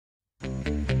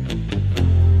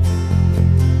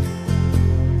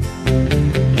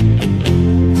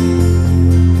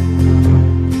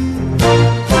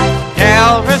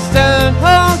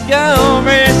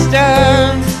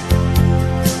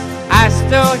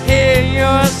hear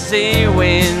your sea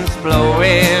winds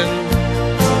blowing.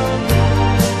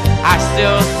 I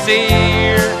still see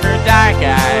her dark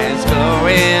eyes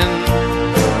glowing.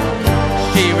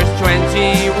 She was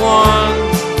 21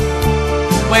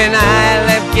 when I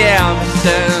left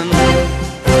Galvestone.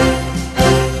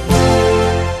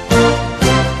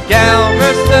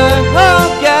 Galvestone, oh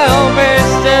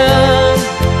Galvestone,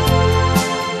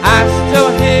 I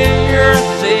still hear your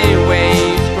sea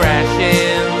waves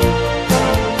crashing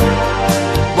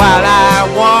while I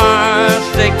watch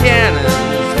the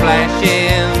cannons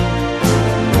flashing.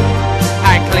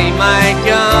 I clean my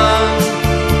gun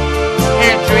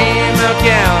and dream of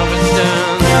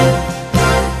Galvestone.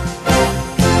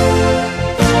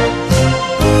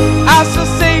 I still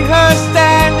see her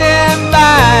standing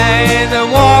by the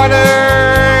water,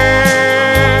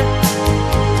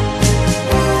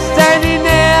 standing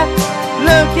there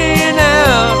looking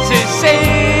out to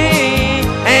sea.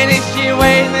 And is she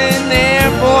waiting there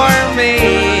for me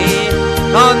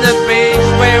on the beach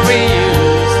where we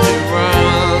used to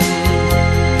run?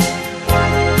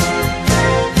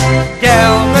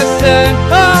 Galvestone,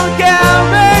 oh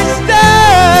Galvestone,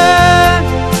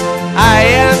 I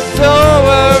am so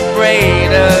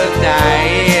afraid of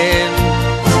dying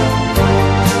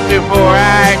before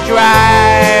I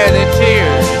dry the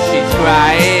tears she's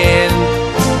crying,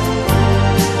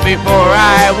 before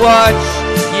I watch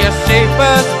your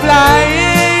sailboats fly